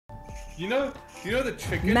You know the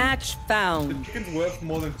chicken? Match found. The chicken's worth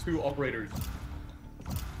more than 2 operators.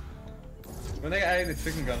 When they add the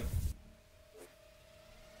chicken gun.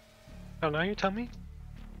 Oh, now you tell me?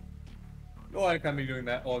 Oh, I can't be doing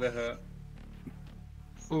that. Oh, that hurt.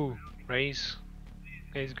 Ooh, Raze.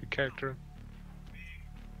 Raze, good character.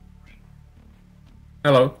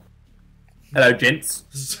 Hello. Hello, gents.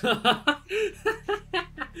 Hey,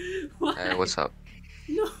 what's up?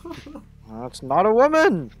 No. That's not a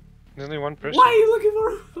woman! There's only one person. Why are you looking for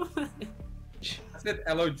a woman? I said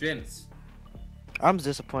hello, gents. I'm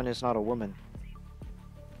disappointed it's not a woman.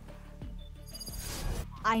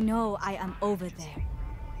 I know I am over there,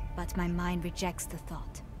 but my mind rejects the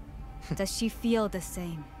thought. Does she feel the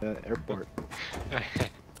same? Airport.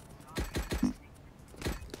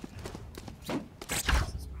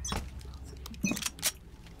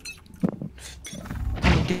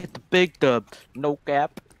 Get the big dub. No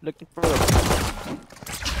cap. Looking for a...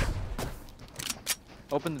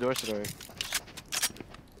 Open the door, Sidori.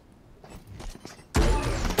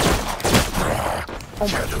 Oh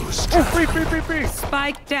my... Oh, free!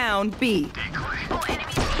 Spike down B.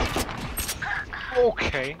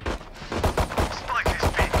 Okay.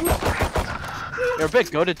 You're a bit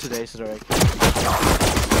goated today, Sidori.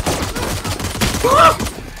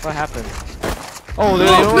 What happened? Oh, they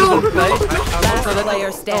don't play? Last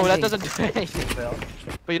player standing. Oh, that doesn't do anything, Phil.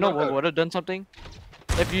 But you know what would have done something?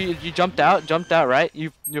 If you jumped out, right?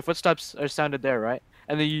 Your footsteps are sounded there, right?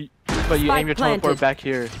 And then you aim your teleport back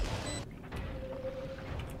here.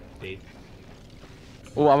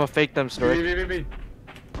 Oh, I'm gonna fake them, Sidori.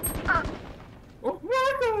 Oh,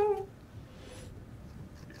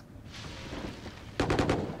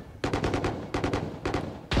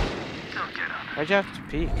 Why'd you have to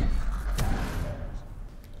peek?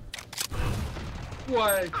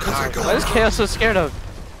 why? Why is KO so scared of?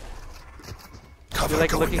 You're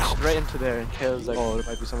like looking straight into there, and KO's like, oh, there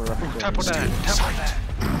might be someone around there. Tap on that. Tap on that.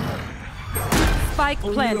 Spike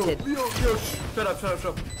planted. Leo, shut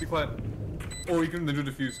up. Be quiet. Oh, you can do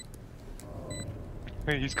the defuse.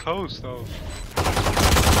 Hey, he's close though.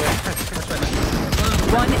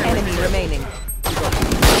 One enemy remaining.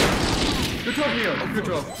 Good job, Leo. Good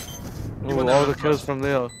job. Ooh, all the kills from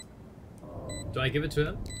Leo. Do I give it to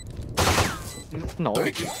him? No.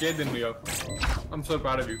 You scared them, Leo. I'm so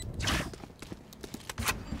proud of you.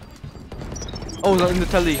 Oh, in the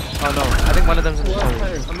telly. Oh no, I think one of them's in the telly.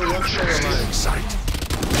 I'm the worst player alive.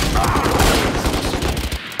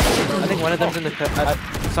 I think one of them's in the telly.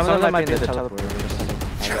 Some of them might be in the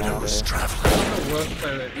teleporter. Shadows traveling. I'm the worst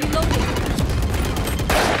player.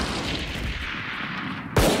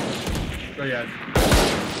 Oh yeah.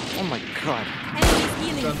 Oh my god.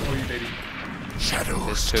 Done for you, baby.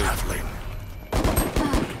 Shadows traveling.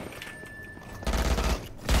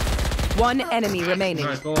 One enemy remaining.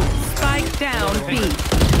 Alright, go on. Spike down B.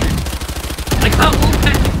 I can't move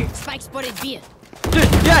back! Spike spotted B. Dude,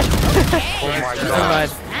 yes! Oh my Never god.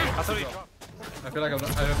 mind. I thought he dropped. I feel like I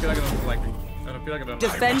don't like me. I don't feel like I don't.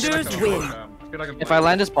 Defenders win. If I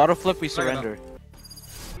land this bottle flip, we surrender.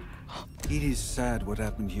 It is sad what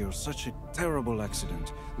happened here. Such a terrible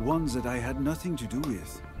accident. Ones that I had nothing to do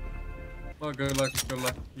with. Oh, good luck.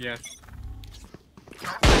 Yeah.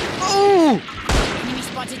 Oh! Enemy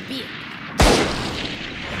spotted B.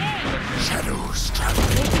 Shadows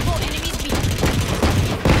traveling. Multiple enemies B.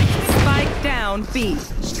 Spike down B.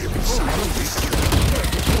 Stealing sight.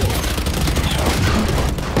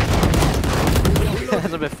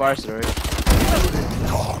 That's a bit far, sorry.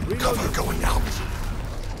 Gone. Cover going out.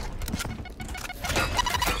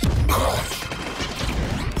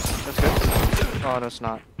 That's good. Oh, no, it's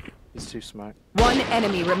not. He's too smart. One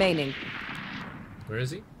enemy remaining. Where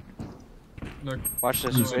is he? Look. Watch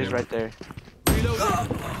this. He's right there.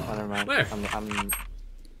 Oh, never mind. Where? I'm...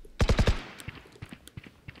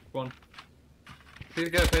 Go on. Play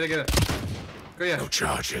together. Go yeah. No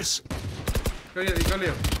charges. Go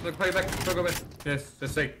Leo. Look, play back. Go back. Yes,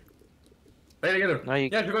 that's safe. Play together. No, you...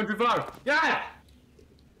 Yes, you're going too far. Yeah!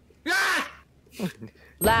 Yeah!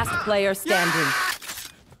 Last player standing.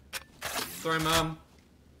 Sorry, Mom.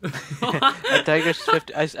 I tagged her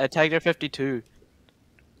 50. I tagged her 52.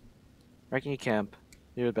 Where can you camp?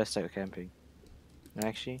 You're the best at camping.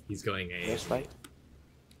 Actually, He's going A. no spike.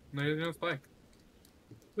 No, there's no spike.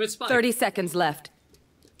 Where's Spike? 30 seconds left.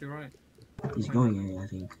 You're right. He's going A, I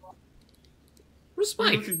think. Where's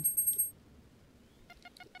Spike?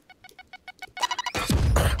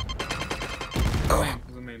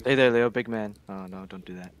 Hey there, Leo, big man. Oh no, don't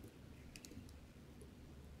do that.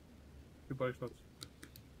 Two body shots.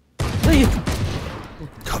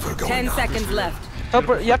 Cover going 10 out. seconds left. Help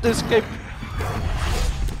her, you have to escape.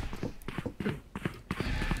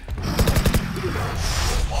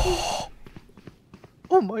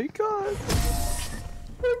 Oh my god.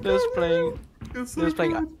 They was playing. They was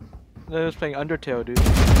playing. They was playing Undertale, dude.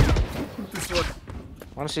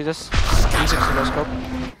 Wanna see this? Use oscilloscope.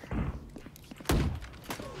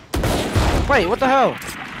 Wait, what the hell?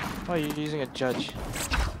 Oh, you're using a judge.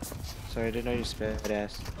 Sorry, I didn't know you sped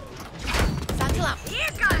ass.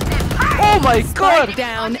 Oh my god! Spike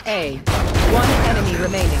down A. One enemy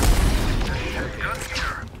remaining.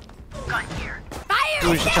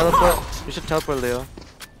 Ooh, we should teleport. We should teleport, Leo.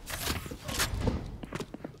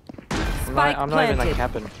 Spike I'm not even like planted.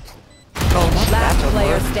 capping. Oh, not that Last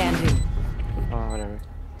player teleport. standing. Oh, whatever.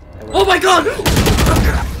 Oh my god!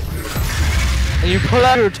 And you pull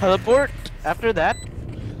out your teleport after that?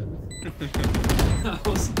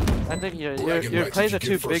 I think your plays are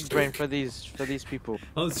too big brain for these people.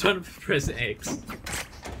 I was trying to press X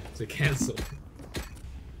to cancel.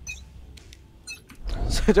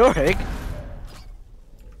 Sidoric?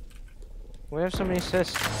 We have so many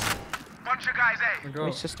assists. Bunch of guys, What are you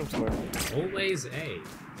assisting for? Always A.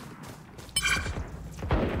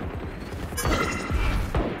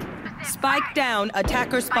 Spike down.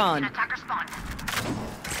 Attacker spawn.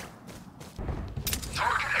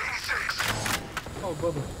 Oh,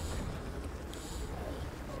 bubble.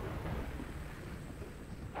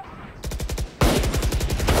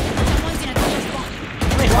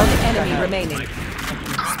 One enemy remaining.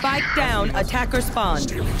 Spike down. Attacker spawn.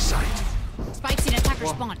 Stealing sight. Spikes in attacker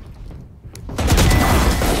spawn.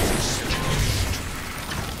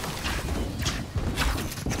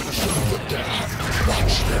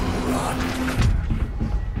 Watch them run.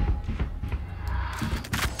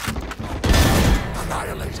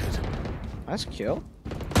 Annihilated. Nice kill.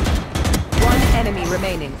 One enemy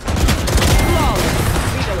remaining. Flawless.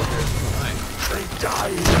 They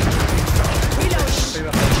died.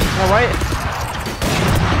 No, why?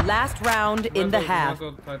 Last round in the half.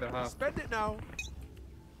 Spend it now.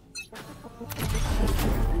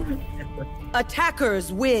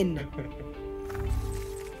 Attackers win.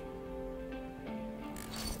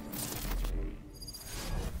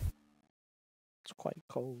 It's quite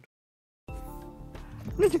cold.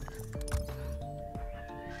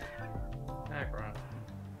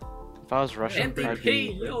 If I was Russian, I'd be.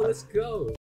 MVP, yo, let's go.